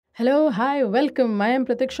Hello, hi, welcome. I am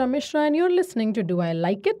Pratiksha Mishra, and you're listening to Do I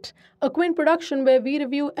Like It? A quaint production where we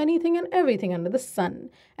review anything and everything under the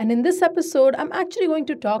sun. And in this episode, I'm actually going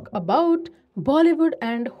to talk about Bollywood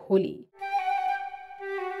and Holi.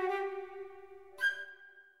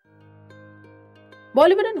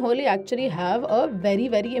 Bollywood and Holi actually have a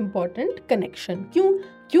very important connection. क्यों?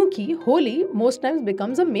 क्योंकि Holi most times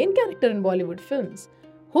becomes a main character in Bollywood films.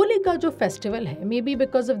 Holi का जो festival है may be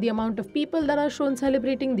because of the amount of people that are shown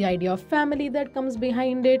celebrating the idea of family that comes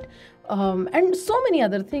behind it and so many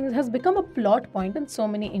other things has become a plot point in so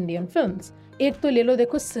many Indian films. एक तो ले लो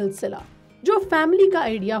देखो सिलसिला. जो family का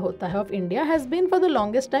idea होता है of India has been for the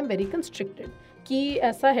longest time very constricted कि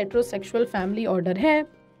ऐसा हेट्रोसेक्सुअल फैमिली ऑर्डर है.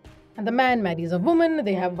 And the man marries a woman,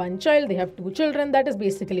 they have one child, they have two children. That is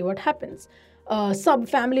basically what happens. सब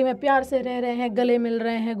family में प्यार से रह रहे हैं, गले मिल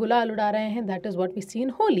रहे हैं, गुलाल उड़ा रहे हैं. That is what we see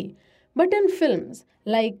in Holi. But in films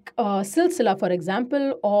like Silsila, for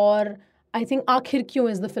example, or I think Aakhir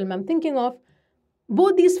Kyun is the film I'm thinking of,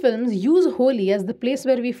 both these films use Holi as the place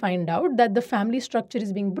where we find out that the family structure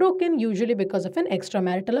is being broken, usually because of an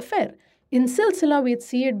extramarital affair. In Silsila, we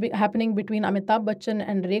see it happening between Amitabh Bachchan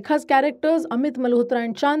and Rekha's characters, Amit Malhotra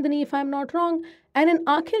and Chandni, if I'm not wrong. And in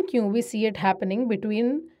Aakhir Kyun, we see it happening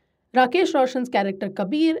between Rakesh Roshan's character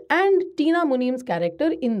Kabir and Tina Munim's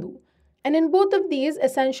character Indu. And in both of these,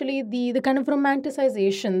 essentially the kind of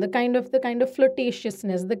romanticization, the kind of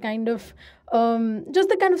flirtatiousness, the kind of just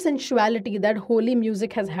the kind of sensuality that Holi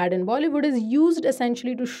music has had in Bollywood is used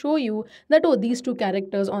essentially to show you that these two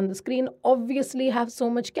characters on the screen obviously have so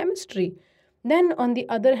much chemistry. Then on the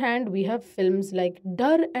other hand, we have films like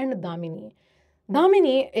Darr and Damini.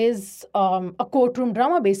 Damini is a courtroom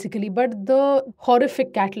drama basically, but the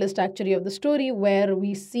horrific catalyst actually of the story where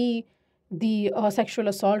we see the sexual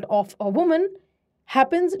assault of a woman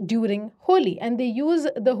happens during Holi, and they use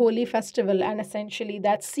the Holi festival, and essentially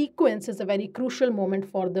that sequence is a very crucial moment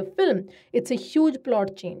for the film. It's a huge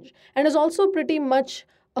plot change and is also pretty much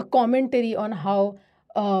a commentary on how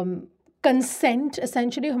consent,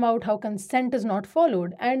 essentially about how consent is not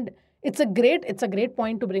followed. And it's a great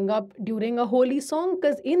point to bring up during a Holi song,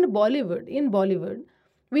 because in Bollywood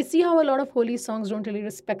we see how a lot of Holi songs don't really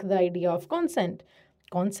respect the idea of consent.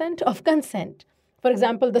 For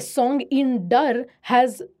example, the song in Darr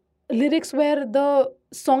has lyrics where the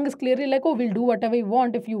song is clearly like, oh, we'll do whatever you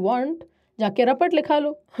want. If you want, jaake rapat likha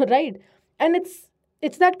lo, right? And it's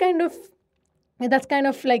that's kind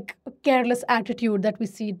of like a careless attitude that we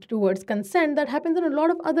see towards consent that happens in a lot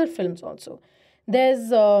of other films also. There's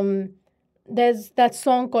that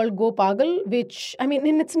song called Go Pagal, which, I mean,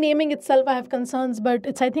 in its naming itself, I have concerns, but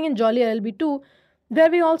it's, I think, in Jolly LLB too, where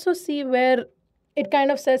we also see where it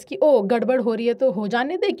kind of says कि गड़बड़ हो रही है तो हो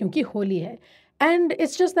जाने दे क्योंकि होली है. And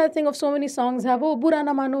it's just that thing of so many songs have बुरा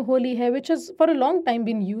ना मानो होली है, which has for a long time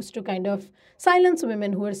been used to kind of silence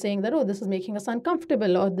women who are saying that this is making us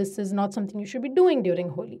uncomfortable, or this is not something you should be doing during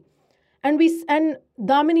Holi. And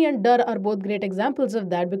Damini and Darr are both great examples of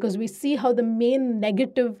that, because we see how the main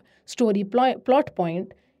negative story plot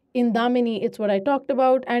point in Damini, it's what I talked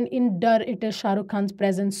about, and in Darr it is Shah Rukh Khan's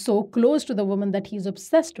presence so close to the woman that he's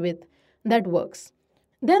obsessed with. That works.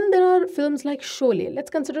 Then there are films like Sholay.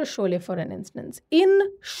 Let's consider Sholay for an instance. In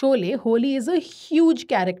Sholay, Holi is a huge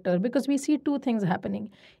character because we see two things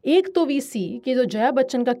happening. एक तो we see कि जो जया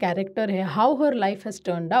बच्चन का character है, how her life has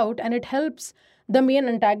turned out, and it helps the main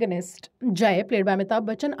antagonist, Jay, played by Amitabh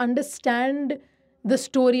Bachchan, understand the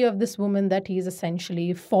story of this woman that he is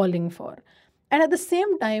essentially falling for. And at the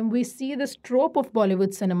same time, we see this trope of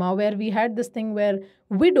Bollywood cinema where we had this thing where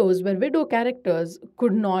widow characters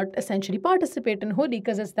could not essentially participate in Holi,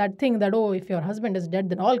 because it's that thing that, if your husband is dead,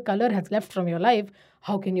 then all color has left from your life.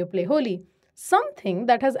 How can you play Holi? Something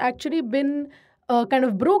that has actually been kind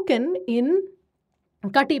of broken in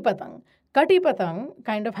Kati Patang. Kati Patang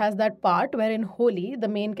kind of has that part where in Holi, the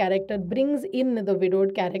main character brings in the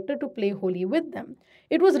widowed character to play Holi with them.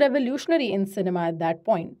 It was revolutionary in cinema at that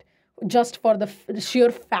point, just for the sheer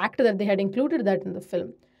fact that they had included that in the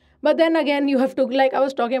film. But then again, you have to, like I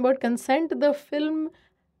was talking about consent, the film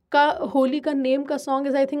ka Holi ka name ka song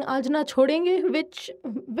is, I think, Aaj Na Chhodenge,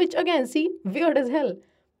 which again, see, weird as hell.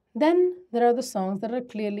 Then there are the songs that are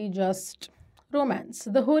clearly just romance.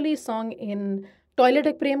 The Holi song in Toilet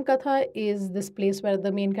Ek Prem Katha is this place where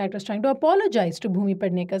the main character is trying to apologize to Bhumi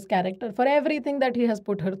Pednekar's character for everything that he has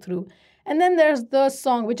put her through. And then there's the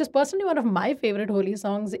song, which is personally one of my favorite Holi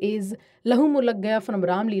songs, is Lahu Mulak Gaya from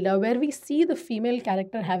Ram Leela, where we see the female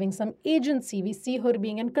character having some agency. We see her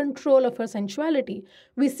being in control of her sensuality.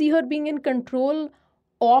 We see her being in control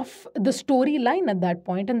of the storyline at that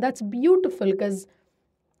point. And that's beautiful, because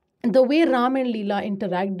the way Ram and Leela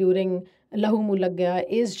interact during Lahu Muh Lag Gaya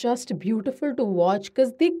is just beautiful to watch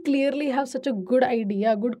because they clearly have such a good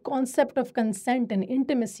idea, good concept of consent and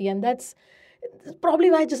intimacy. And that's probably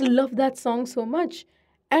why I just love that song so much.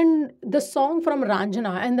 And the song from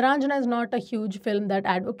Ranjana, and Ranjana is not a huge film that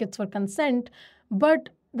advocates for consent, but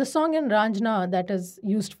the song in Ranjana that is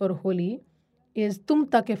used for Holi is Tum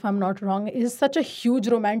Tak, if I'm not wrong, is such a huge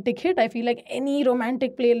romantic hit. I feel like any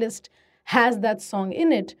romantic playlist has that song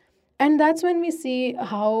in it. And that's when we see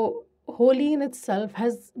how Holi in itself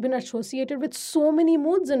has been associated with so many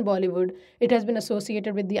moods in Bollywood. It has been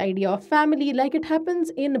associated with the idea of family, like it happens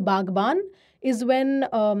in Bagban, is when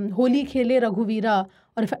Holi Khele Raghuvira,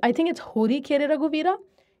 or if I think it's Hori Khele Raghuvira,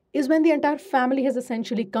 is when the entire family has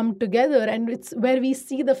essentially come together, and it's where we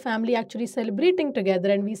see the family actually celebrating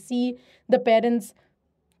together, and we see the parents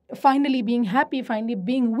finally being happy, finally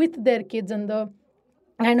being with their kids, and the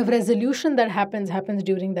kind of resolution that happens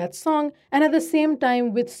during that song. And at the same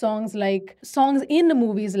time, with songs in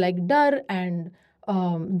movies like Darr and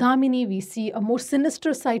Damini, we see a more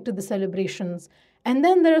sinister side to the celebrations. And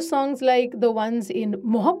then there are songs like the ones in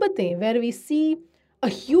Mohabbatein, where we see a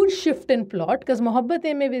huge shift in plot, because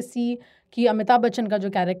Mohabbatein mein we see कि Amitabh Bachchan का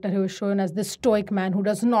जो character है was shown as this stoic man who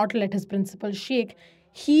does not let his principles shake.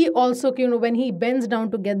 He also, when he bends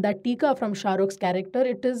down to get that tika from Shah Rukh's character,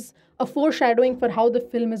 it is a foreshadowing for how the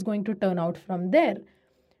film is going to turn out from there.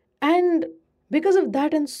 And because of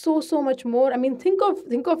that and so much more, I mean, think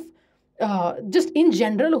of just in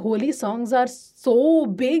general, Holi songs are so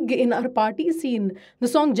big in our party scene. The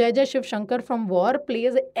song Jai Jai Shiv Shankar from War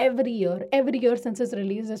plays every year. Every year since its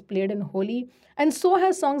release is played in Holi. And so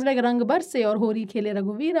has songs like Rang Barse or Hori Khele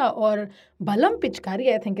Raghuvira or Balam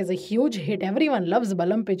Pichkari, I think, is a huge hit. Everyone loves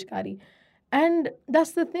Balam Pichkari. And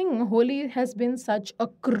that's the thing. Holi has been such a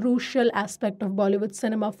crucial aspect of Bollywood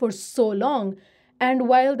cinema for so long. And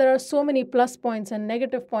while there are so many plus points and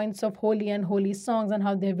negative points of Holi and Holi songs and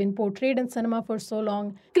how they've been portrayed in cinema for so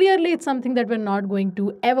long, clearly it's something that we're not going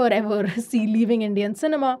to ever see leaving Indian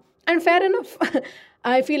cinema. And fair enough.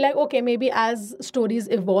 I feel like, okay, maybe as stories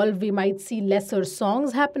evolve, we might see lesser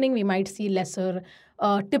songs happening. We might see lesser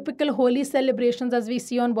typical Holi celebrations as we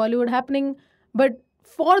see on Bollywood happening. But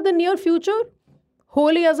for the near future,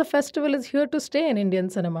 Holi as a festival is here to stay in Indian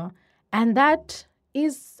cinema. And that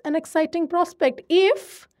is an exciting prospect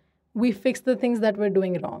if we fix the things that we're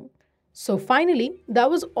doing wrong. So finally, that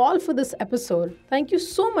was all for this episode. Thank you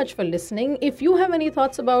so much for listening. If you have any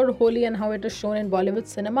thoughts about Holi and how it is shown in Bollywood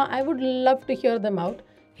cinema, I would love to hear them out.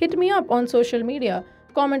 Hit me up on social media.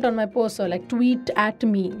 Comment on my post or tweet at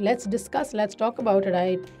me. Let's discuss. Let's talk about it.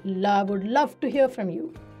 I would love to hear from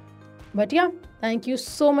you. But yeah, thank you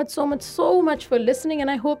so much for listening.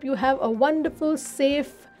 And I hope you have a wonderful,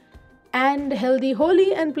 safe, and healthy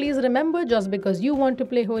Holi. And please remember, just because you want to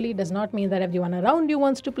play Holi does not mean that everyone around you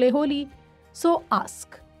wants to play Holi. So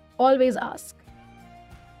ask. Always ask.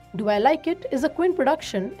 Do I Like It is a Quint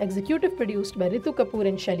production, executive produced by Ritu Kapoor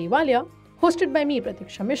and Shelly Walia, hosted by me,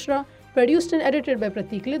 Pratiksha Mishra, produced and edited by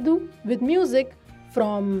Pratik Lidhu, with music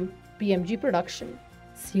from PMG Production.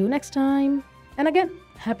 See you next time. And again,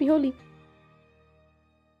 happy Holi.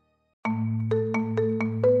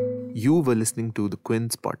 You were listening to the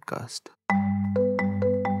Quince podcast.